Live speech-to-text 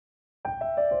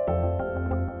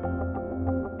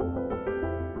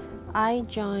I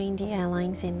joined the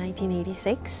airlines in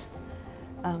 1986,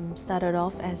 started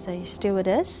off as a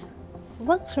stewardess,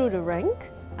 worked through the rank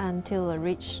until I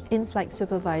reached in-flight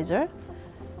supervisor,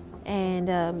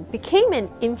 and became an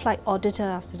in-flight auditor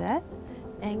after that,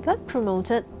 and got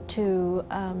promoted to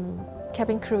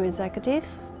cabin crew executive.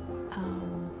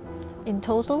 In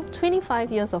total,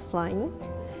 25 years of flying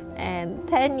and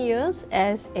 10 years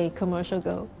as a commercial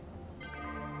girl.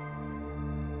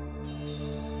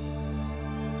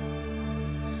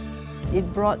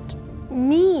 It brought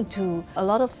me to a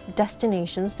lot of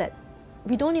destinations that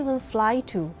we don't even fly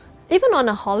to. Even on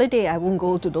a holiday, I won't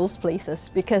go to those places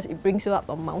because it brings you up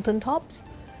on mountaintops,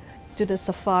 to the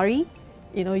safari.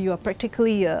 You know, you are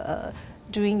practically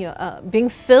being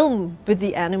filmed with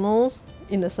the animals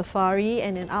in the safari,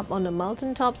 and then up on the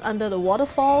mountaintops under the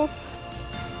waterfalls.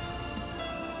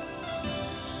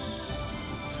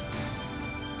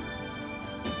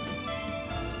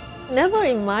 Never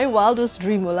in my wildest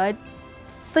dream will I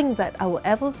think that I will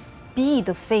ever be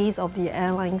the face of the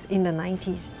airlines in the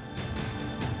 90s.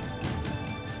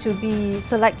 To be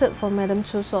selected for Madame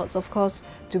Tussauds, of course,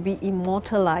 to be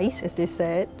immortalized, as they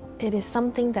said, it is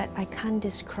something that I can't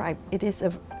describe. It is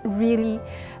a really,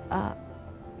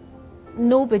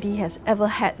 nobody has ever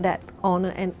had that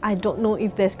honor, and I don't know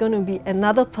if there's going to be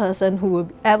another person who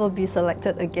will ever be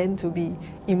selected again to be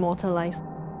immortalized.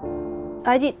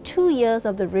 I did 2 years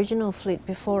of the original fleet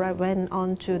before I went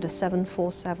on to the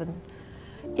 747.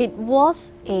 It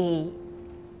was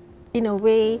in a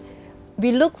way,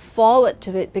 we look forward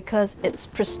to it because it's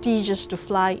prestigious to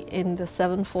fly in the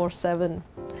 747.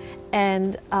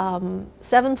 And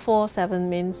 747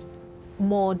 means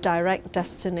more direct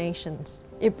destinations.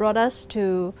 It brought us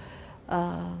to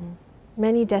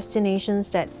many destinations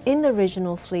that in the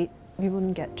original fleet we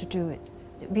wouldn't get to do it.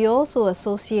 We also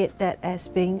associate that as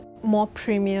being more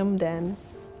premium than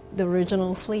the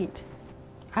original fleet.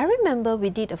 I remember we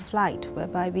did a flight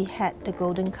whereby we had the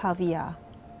golden caviar,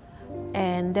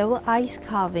 and there were ice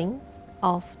carving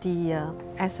of the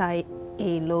SIA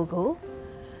logo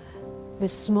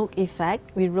with smoke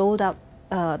effect. We rolled up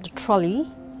the trolley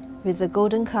with the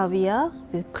golden caviar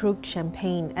with Krug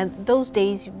champagne, and those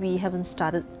days we haven't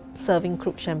started serving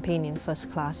Krug champagne in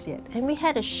first class yet, and we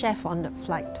had a chef on the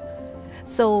flight.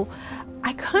 So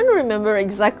I can't remember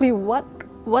exactly what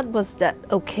was that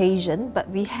occasion, but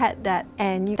we had that,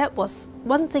 and that was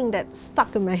one thing that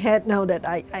stuck in my head now that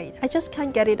I just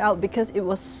can't get it out, because it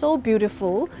was so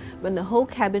beautiful when the whole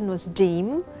cabin was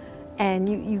dim and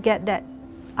you get that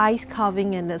ice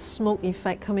carving and the smoke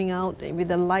effect coming out with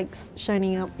the lights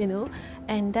shining up, you know,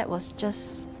 and that was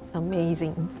just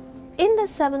amazing. In the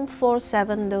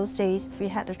 747 those days, we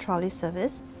had a trolley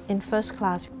service in first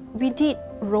class. We did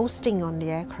roasting on the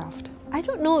aircraft. I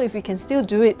don't know if we can still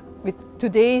do it with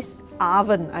today's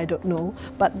oven, I don't know,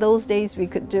 but those days we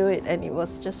could do it, and it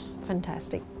was just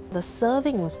fantastic. The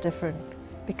serving was different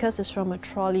because it's from a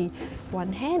trolley,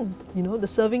 one hand, you know, the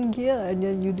serving gear, and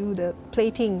then you do the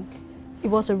plating. It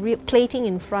was a real plating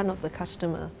in front of the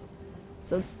customer.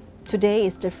 So today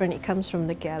is different, it comes from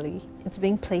the galley. It's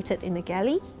being plated in the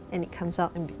galley and it comes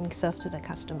out and being served to the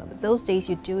customer. But those days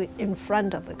you do it in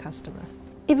front of the customer.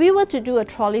 If we were to do a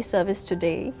trolley service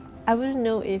today, I wouldn't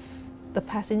know if the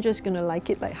passenger is going to like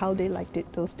it like how they liked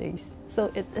it those days.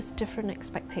 So it's different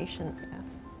expectation. Yeah.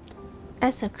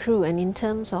 As a crew, and in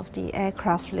terms of the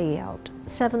aircraft layout,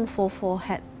 744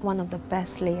 had one of the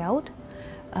best layout.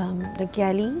 The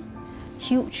galley,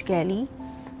 huge galley,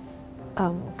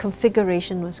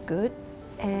 configuration was good,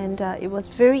 and it was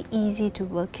very easy to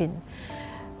work in.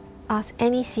 Ask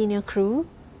any senior crew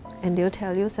and they'll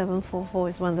tell you 744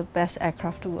 is one of the best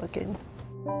aircraft to work in.